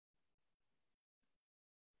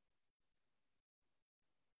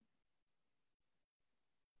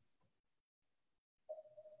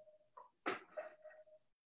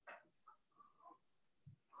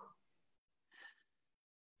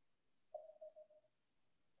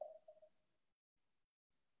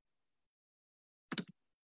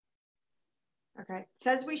Okay, it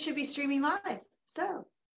says we should be streaming live. So,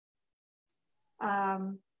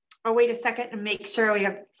 I'll wait a second and make sure we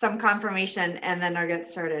have some confirmation and then I'll get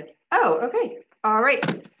started. Oh, okay. All right.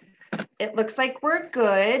 It looks like we're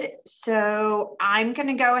good. So I'm going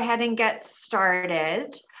to go ahead and get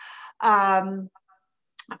started.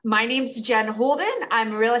 My name's Jen Holden.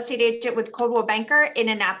 I'm a real estate agent with Coldwell Banker in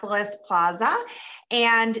Annapolis Plaza.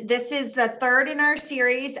 And this is the third in our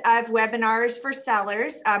series of webinars for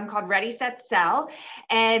sellers called Ready, Set, Sell.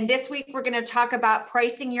 And this week we're going to talk about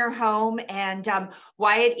pricing your home and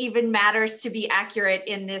why it even matters to be accurate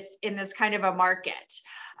in this kind of a market.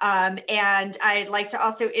 And I'd like to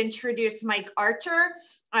also introduce Mike Archer,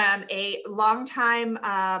 a longtime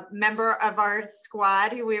member of our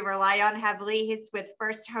squad who we rely on heavily. He's with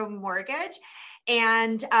First Home Mortgage.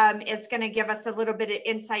 And it's going to give us a little bit of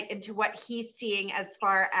insight into what he's seeing as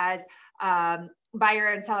far as buyer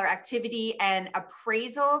and seller activity and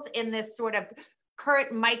appraisals in this sort of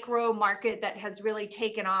current micro market that has really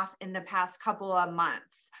taken off in the past couple of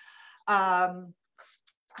months.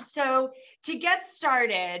 So to get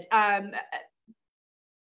started,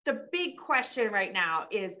 the big question right now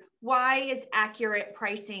is, why is accurate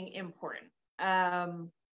pricing important?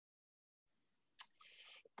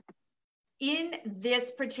 In this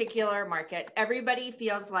particular market, everybody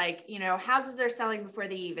feels like, you know, houses are selling before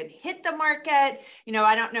they even hit the market. You know,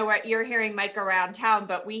 I don't know what you're hearing, Mike, around town,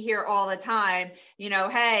 but we hear all the time, you know,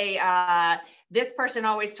 hey, this person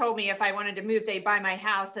always told me if I wanted to move, they'd buy my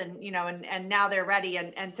house, and, you know, and now they're ready.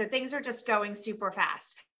 And so things are just going super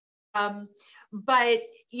fast. But,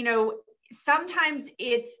 you know, sometimes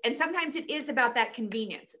it is about that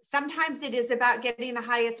convenience. Sometimes it is about getting the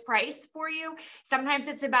highest price for you. Sometimes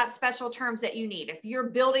it's about special terms that you need. If you're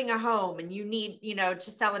building a home and you need, you know,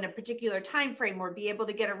 to sell in a particular time frame or be able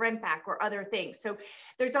to get a rent back or other things. So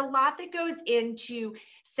there's a lot that goes into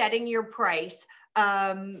setting your price.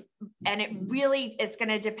 And it really is going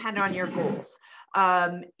to depend on your goals.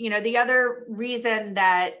 You know, the other reason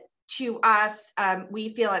that to us,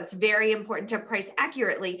 we feel it's very important to price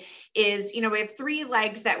accurately is, you know, we have three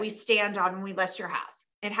legs that we stand on when we list your house.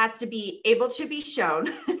 It has to be able to be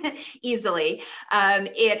shown easily.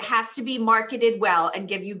 It has to be marketed well and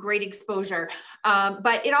give you great exposure.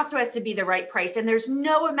 But it also has to be the right price. And there's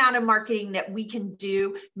no amount of marketing that we can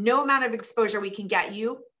do, no amount of exposure we can get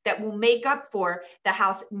you that will make up for the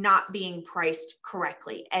house not being priced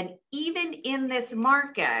correctly. And even in this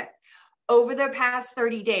market, over the past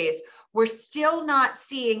 30 days, we're still not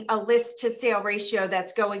seeing a list to sale ratio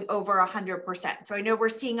that's going over 100%. So I know we're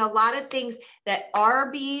seeing a lot of things that are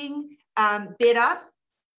being bid up.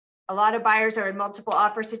 A lot of buyers are in multiple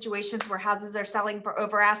offer situations where houses are selling for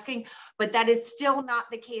over asking, but that is still not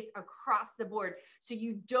the case across the board. So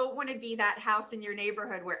you don't want to be that house in your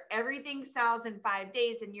neighborhood where everything sells in 5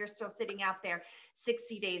 days and you're still sitting out there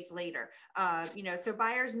 60 days later. You know, so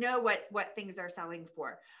buyers know what things are selling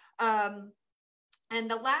for. And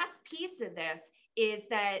the last piece of this is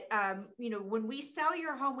that, you know, when we sell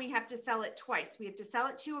your home, we have to sell it twice. We have to sell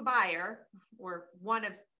it to a buyer or one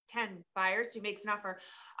of 10 buyers who makes an offer.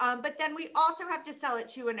 But then we also have to sell it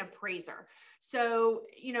to an appraiser. So,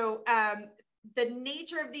 you know, the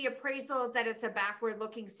nature of the appraisal is that it's a backward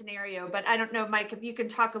looking scenario, but I don't know, Mike, if you can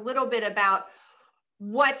talk a little bit about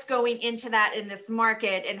what's going into that in this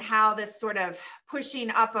market and how this sort of pushing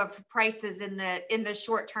up of prices in the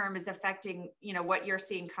short term is affecting, you know, what you're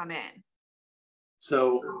seeing come in.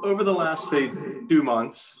 So over the last, say, 2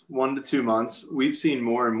 months, 1 to 2 months, we've seen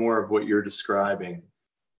more and more of what you're describing,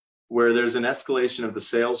 where there's an escalation of the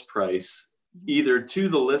sales price, either to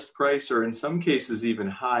the list price or in some cases even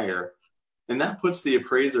higher. And that puts the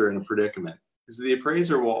appraiser in a predicament, because the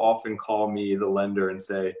appraiser will often call me, the lender, and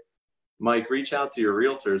say, Mike, reach out to your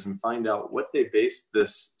realtors and find out what they based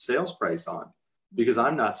this sales price on, because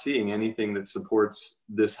I'm not seeing anything that supports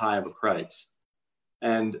this high of a price.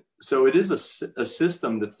 And so it is a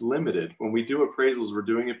system that's limited. When we do appraisals, we're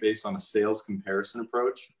doing it based on a sales comparison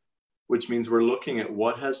approach, which means we're looking at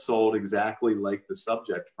what has sold exactly like the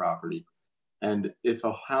subject property. And if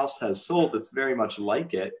a house has sold that's very much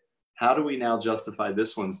like it, how do we now justify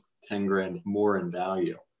this one's 10 grand more in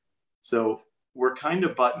value? So we're kind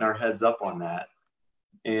of butting our heads up on that.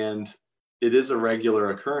 And it is a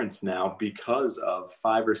regular occurrence now because of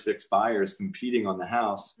 5 or 6 buyers competing on the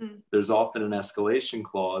house. There's often an escalation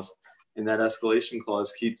clause, and that escalation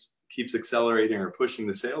clause keeps accelerating or pushing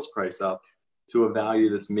the sales price up to a value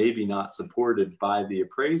that's maybe not supported by the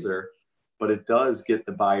appraiser, but it does get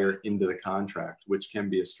the buyer into the contract, which can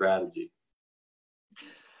be a strategy.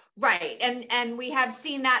 Right. And we have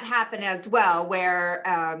seen that happen as well, where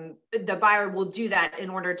the buyer will do that in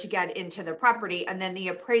order to get into the property. And then the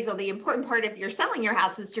appraisal, the important part if you're selling your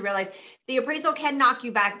house is to realize the appraisal can knock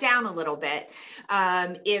you back down a little bit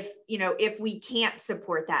if we can't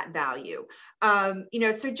support that value.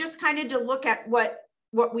 So just kind of to look at what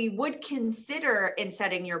we would consider in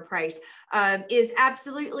setting your price is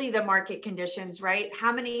absolutely the market conditions, right?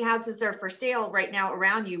 How many houses are for sale right now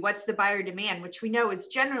around you? What's the buyer demand, which we know is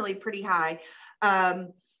generally pretty high.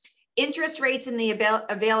 Interest rates and the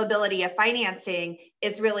availability of financing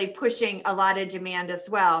is really pushing a lot of demand as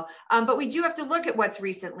well. But we do have to look at what's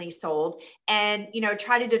recently sold and,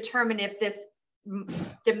 try to determine if this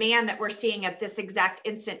demand that we're seeing at this exact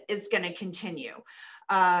instant is going to continue.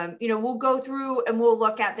 We'll go through and we'll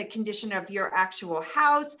look at the condition of your actual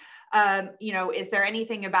house. Is there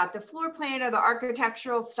anything about the floor plan or the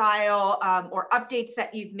architectural style or updates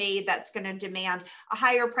that you've made that's going to demand a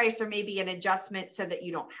higher price or maybe an adjustment so that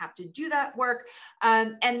you don't have to do that work?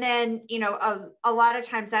 And then, a lot of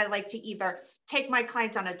times I like to either take my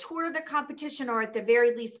clients on a tour of the competition or at the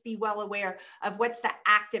very least be well aware of what's the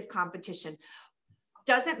active competition.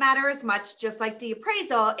 Doesn't matter as much, just like the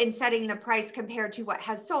appraisal in setting the price compared to what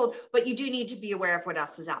has sold, but you do need to be aware of what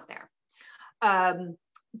else is out there.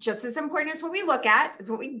 Just as important as what we look at is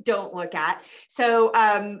what we don't look at. So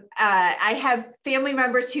I have family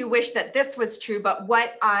members who wish that this was true, but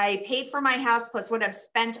what I paid for my house plus what I've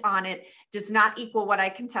spent on it does not equal what I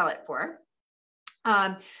can sell it for.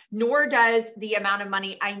 Nor does the amount of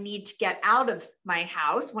money I need to get out of my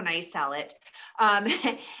house when I sell it.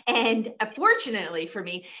 And fortunately for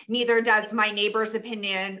me, neither does my neighbor's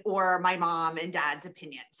opinion or my mom and dad's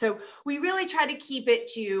opinion. So we really try to keep it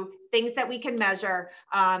to things that we can measure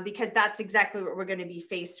because that's exactly what we're going to be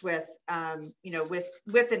faced with,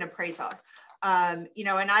 with an appraisal. And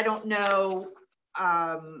I don't know,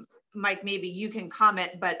 Mike, maybe you can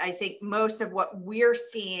comment, but I think most of what we're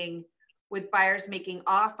seeing with buyers making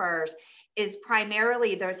offers is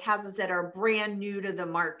primarily those houses that are brand new to the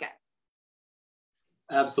market.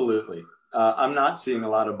 Absolutely. I'm not seeing a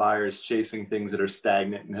lot of buyers chasing things that are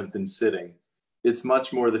stagnant and have been sitting. It's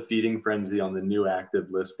much more the feeding frenzy on the new active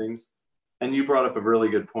listings. And you brought up a really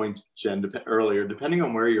good point, Jen, earlier. Depending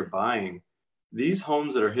on where you're buying, these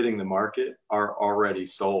homes that are hitting the market are already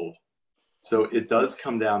sold. So it does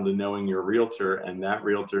come down to knowing your realtor and that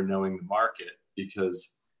realtor knowing the market,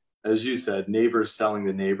 because as you said, neighbors selling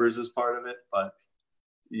the neighbors is part of it, but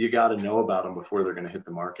you got to know about them before they're going to hit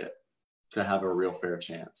the market to have a real fair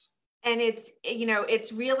chance. And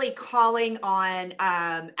it's really calling on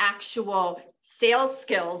actual sales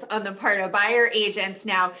skills on the part of buyer agents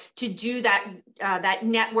now to do that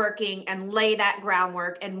networking and lay that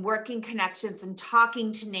groundwork and working connections and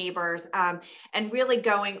talking to neighbors and really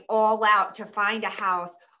going all out to find a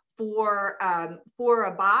house for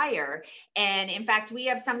a buyer. And in fact, we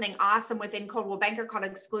have something awesome within Coldwell Banker called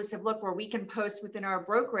Exclusive Look, where we can post within our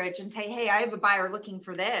brokerage and say, hey, I have a buyer looking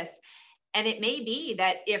for this. And it may be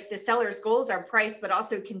that if the seller's goals are price, but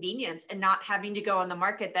also convenience and not having to go on the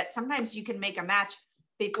market, that sometimes you can make a match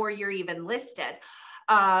before you're even listed.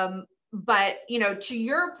 But, to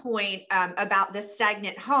your point about the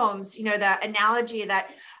stagnant homes, the analogy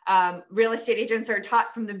that real estate agents are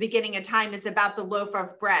taught from the beginning of time is about the loaf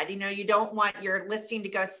of bread. You don't want your listing to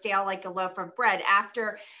go stale like a loaf of bread.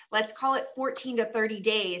 After, let's call it 14 to 30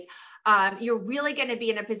 days, you're really going to be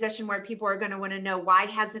in a position where people are going to want to know, why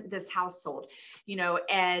hasn't this house sold?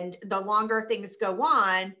 And the longer things go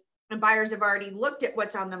on, and buyers have already looked at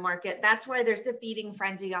what's on the market, that's why there's the feeding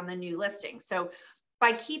frenzy on the new listing. So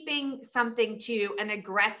by keeping something to an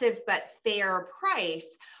aggressive but fair price,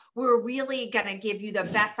 we're really going to give you the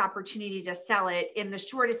best opportunity to sell it in the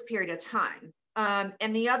shortest period of time.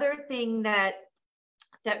 And the other thing that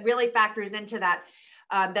really factors into that,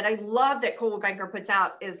 that I love that Coldwell Banker puts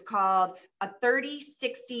out, is called a 30,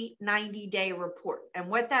 60, 90-day report. And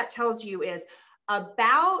what that tells you is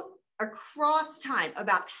about across time,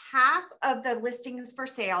 about half of the listings for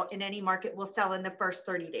sale in any market will sell in the first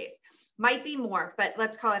 30 days. Might be more, but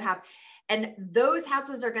let's call it half. And those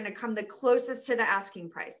houses are going to come the closest to the asking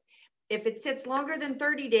price. If it sits longer than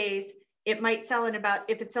 30 days, it might sell in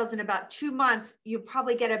if it sells in about 2 months, you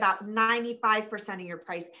probably get about 95% of your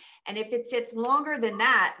price. And if it sits longer than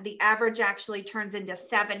that, the average actually turns into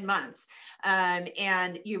 7 months.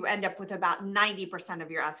 And you end up with about 90%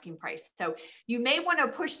 of your asking price. So you may want to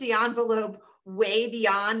push the envelope way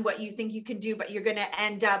beyond what you think you can do, but you're going to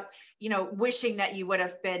end up, wishing that you would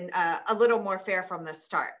have been a little more fair from the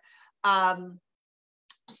start.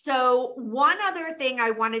 So one other thing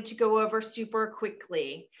I wanted to go over super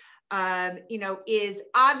quickly, is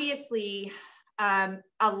obviously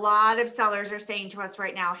A lot of sellers are saying to us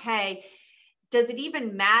right now, hey, does it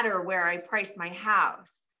even matter where I price my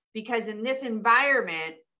house? Because in this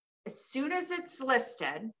environment, as soon as it's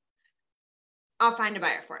listed, I'll find a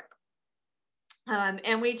buyer for it.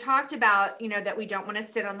 And we talked about, that we don't want to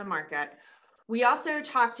sit on the market. We also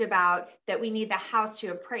talked about that we need the house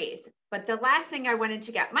to appraise. But the last thing I wanted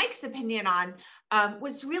to get Mike's opinion on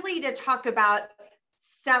was really to talk about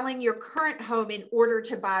selling your current home in order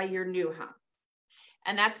to buy your new home.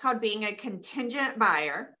 And that's called being a contingent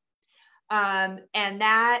buyer. And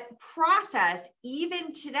that process,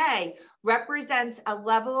 even today, represents a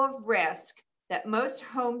level of risk that most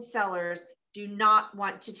home sellers do not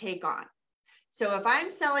want to take on. So if I'm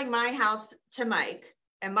selling my house to Mike,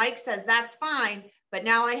 and Mike says, that's fine, but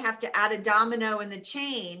now I have to add a domino in the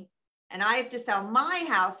chain, and I have to sell my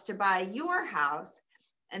house to buy your house,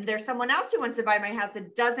 and there's someone else who wants to buy my house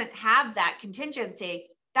that doesn't have that contingency,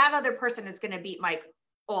 that other person is going to beat Mike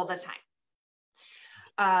all the time.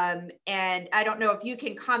 And I don't know if you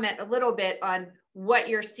can comment a little bit on what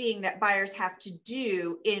you're seeing that buyers have to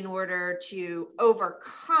do in order to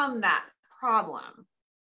overcome that problem.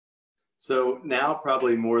 So now,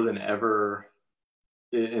 probably more than ever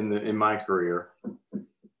in my career,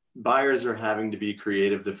 buyers are having to be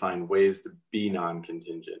creative to find ways to be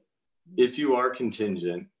non-contingent. If you are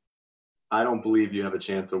contingent, I don't believe you have a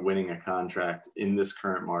chance of winning a contract in this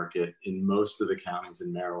current market in most of the counties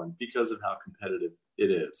in Maryland because of how competitive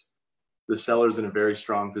it is. The seller's in a very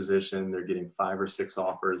strong position. They're getting 5 or 6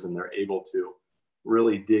 offers, and they're able to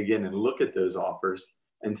really dig in and look at those offers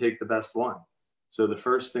and take the best one. So the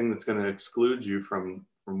first thing that's going to exclude you from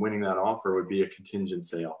winning that offer would be a contingent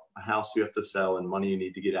sale, a house you have to sell and money you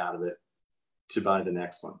need to get out of it to buy the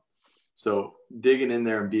next one. So digging in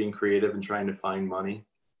there and being creative and trying to find money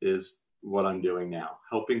is what I'm doing now,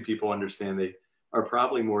 helping people understand they are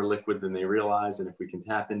probably more liquid than they realize. And if we can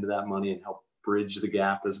tap into that money and help bridge the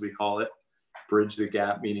gap, as we call it, bridge the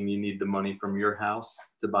gap, meaning you need the money from your house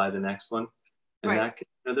to buy the next one. And right.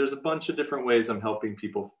 There's a bunch of different ways I'm helping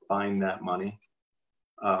people find that money.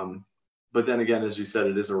 But then again, as you said,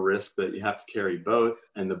 it is a risk that you have to carry both,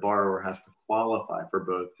 and the borrower has to qualify for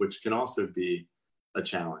both, which can also be a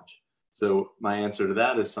challenge. So my answer to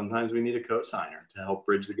that is sometimes we need a cosigner to help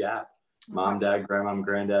bridge the gap. Mom, dad, grandmom,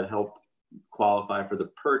 granddad help qualify for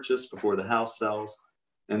the purchase before the house sells.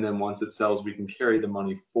 And then once it sells, we can carry the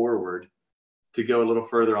money forward. To go a little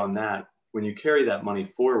further on that, when you carry that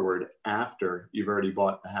money forward after you've already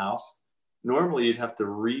bought the house, normally you'd have to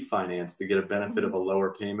refinance to get a benefit of a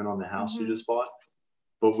lower payment on the house you just bought.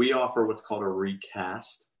 But we offer what's called a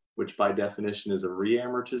recast, which by definition is a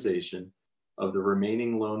reamortization of the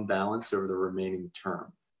remaining loan balance over the remaining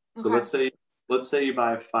term. So let's say you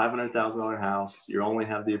buy a $500,000 house. You only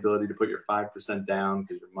have the ability to put your 5% down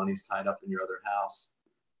because your money's tied up in your other house.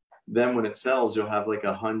 Then when it sells, you'll have like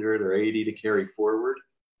 100 or 80 to carry forward.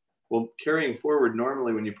 Well, carrying forward,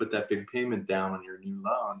 normally when you put that big payment down on your new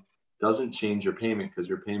loan, doesn't change your payment because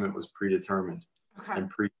your payment was predetermined and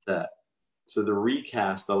preset. So the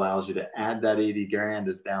recast allows you to add that 80 grand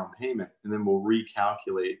as down payment, and then we'll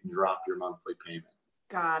recalculate and drop your monthly payment.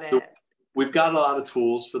 Got it. So we've got a lot of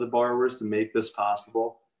tools for the borrowers to make this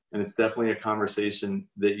possible. And it's definitely a conversation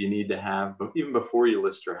that you need to have, but even before you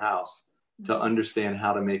list your house, to understand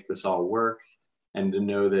how to make this all work, and to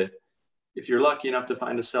know that if you're lucky enough to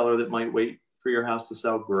find a seller that might wait for your house to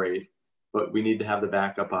sell, great. But we need to have the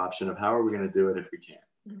backup option of how are we going to do it if we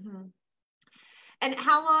can't. And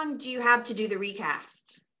how long do you have to do the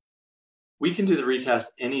recast? We can do the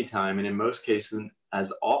recast anytime, and in most cases,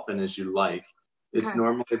 as often as you like. It's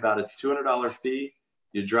normally about a $200 fee.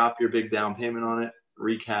 You drop your big down payment on it,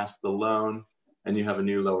 recast the loan, and you have a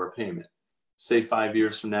new lower payment. Say 5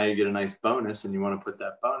 years from now, you get a nice bonus and you want to put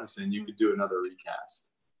that bonus in, you could do another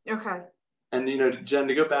recast. Okay. And, Jen,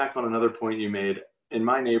 to go back on another point you made, in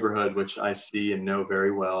my neighborhood, which I see and know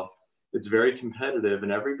very well, it's very competitive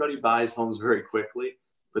and everybody buys homes very quickly,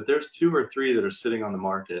 but there's 2 or 3 that are sitting on the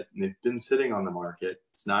market, and they've been sitting on the market.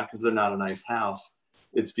 It's not because they're not a nice house.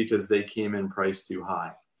 It's because they came in priced too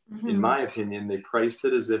high. In my opinion, they priced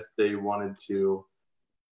it as if they wanted to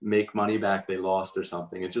make money back they lost or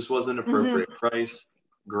something. It just wasn't appropriate price.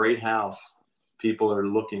 Great house. People are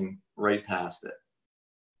looking right past it.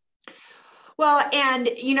 Well, and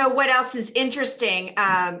what else is interesting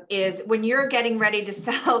is when you're getting ready to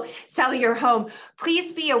sell your home,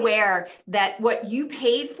 please be aware that what you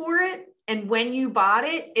paid for it and when you bought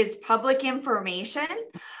it is public information,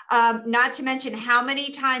 not to mention how many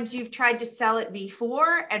times you've tried to sell it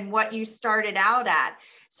before and what you started out at.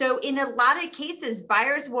 So in a lot of cases,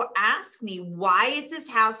 buyers will ask me, why is this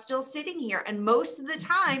house still sitting here? And most of the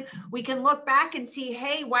time we can look back and see,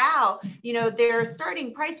 hey, wow, you know, their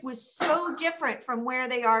starting price was so different from where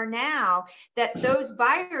they are now, that those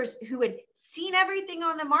buyers who had seen everything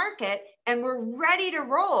on the market and were ready to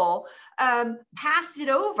roll, passed it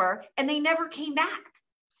over and they never came back.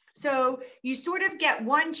 So you sort of get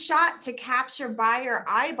one shot to capture buyer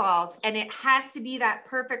eyeballs, and it has to be that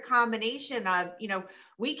perfect combination of, you know,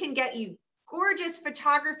 we can get you gorgeous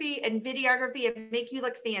photography and videography and make you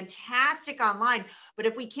look fantastic online. But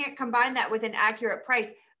if we can't combine that with an accurate price,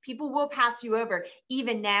 people will pass you over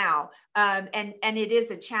even now. And it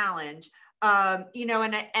is a challenge. You know,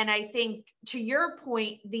 and I think to your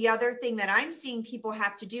point, the other thing that I'm seeing people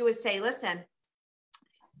have to do is say, listen,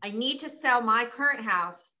 I need to sell my current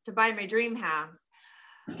house to buy my dream house.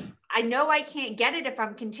 I know I can't get it if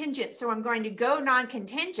I'm contingent, so I'm going to go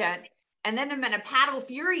non-contingent, and then I'm going to paddle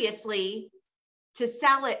furiously to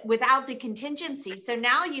sell it without the contingency. So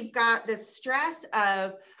now you've got the stress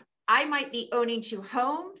of, I might be owning 2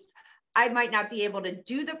 homes. I might not be able to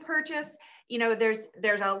do the purchase. You know, there's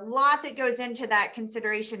a lot that goes into that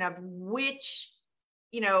consideration of which,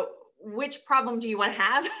 you know, which problem do you want to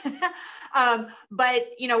have? But,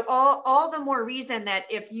 you know, all the more reason that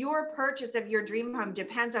if your purchase of your dream home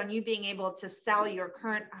depends on you being able to sell your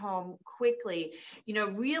current home quickly, you know,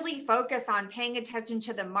 really focus on paying attention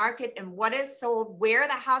to the market and what is sold, where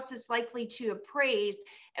the house is likely to appraise,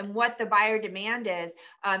 and what the buyer demand is,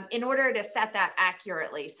 in order to set that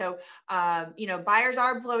accurately. So, you know, buyers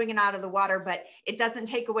are blowing it out of the water, but it doesn't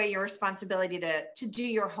take away your responsibility to do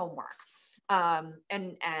your homework.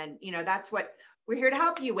 And you know, that's what we're here to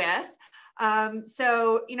help you with.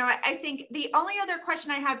 So, you know, I think the only other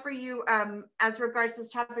question I had for you, as regards to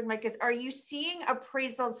this topic, Mike, is, are you seeing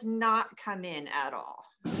appraisals not come in at all?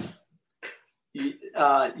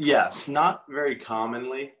 Yes, not very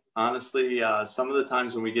commonly. Honestly, some of the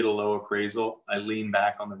times when we get a low appraisal, I lean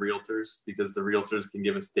back on the realtors, because the realtors can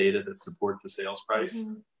give us data that support the sales price.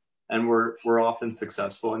 Mm-hmm. And we're often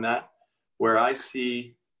successful in that. Where I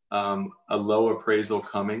see a low appraisal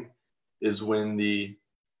coming is when the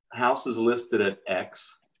house is listed at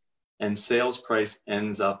X and sales price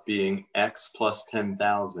ends up being X plus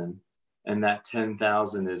 10,000, and that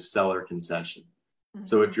 10,000 is seller concession. Mm-hmm.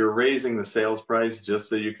 So if you're raising the sales price just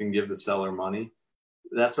so you can give the seller money,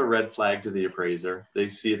 that's a red flag to the appraiser. They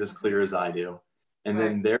see it as clear as I do. And right.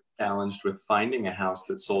 Then they're challenged with finding a house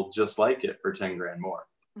that sold just like it for 10 grand more.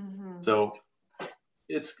 Mm-hmm. So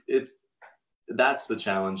that's the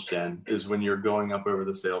challenge, Jen, is when you're going up over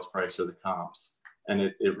the sales price or the comps. And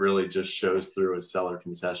it really just shows through as seller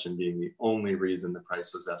concession being the only reason the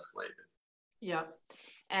price was escalated. Yeah.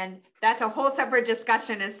 And that's a whole separate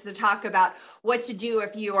discussion, is to talk about what to do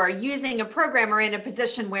if you are using a program or in a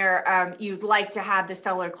position where you'd like to have the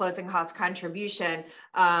seller closing cost contribution,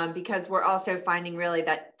 because we're also finding really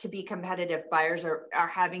that to be competitive, buyers are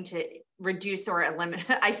having to reduce or eliminate.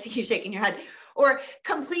 I see you shaking your head. Or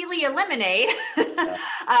completely eliminate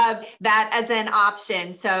that as an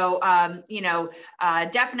option. So, you know,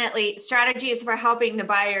 definitely strategies for helping the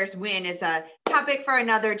buyers win is a topic for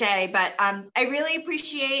another day. But I really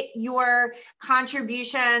appreciate your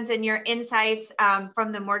contributions and your insights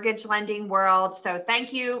from the mortgage lending world. So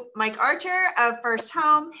thank you, Mike Archer of First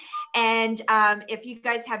Home. And if you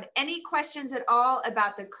guys have any questions at all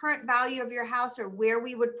about the current value of your house or where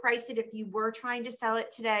we would price it if you were trying to sell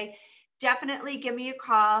it today, definitely give me a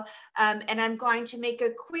call. And I'm going to make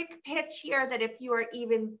a quick pitch here that if you are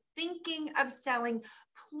even thinking of selling,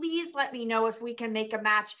 please let me know if we can make a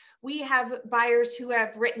match. We have buyers who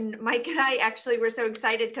have written, Mike and I actually were so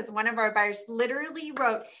excited because one of our buyers literally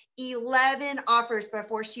wrote 11 offers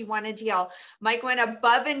before she won a deal. Mike went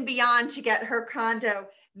above and beyond to get her condo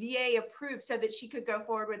VA approved so that she could go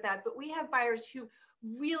forward with that. But we have buyers who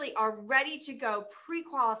really are ready to go,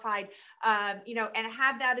 pre-qualified, you know, and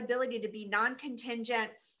have that ability to be non-contingent,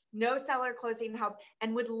 no seller closing help,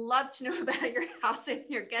 and would love to know about your house if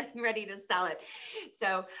you're getting ready to sell it.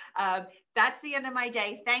 So that's the end of my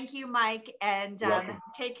day. Thank you, Mike, and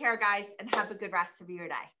take care, guys, and have a good rest of your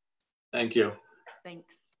day. Thank you.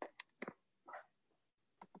 Thanks.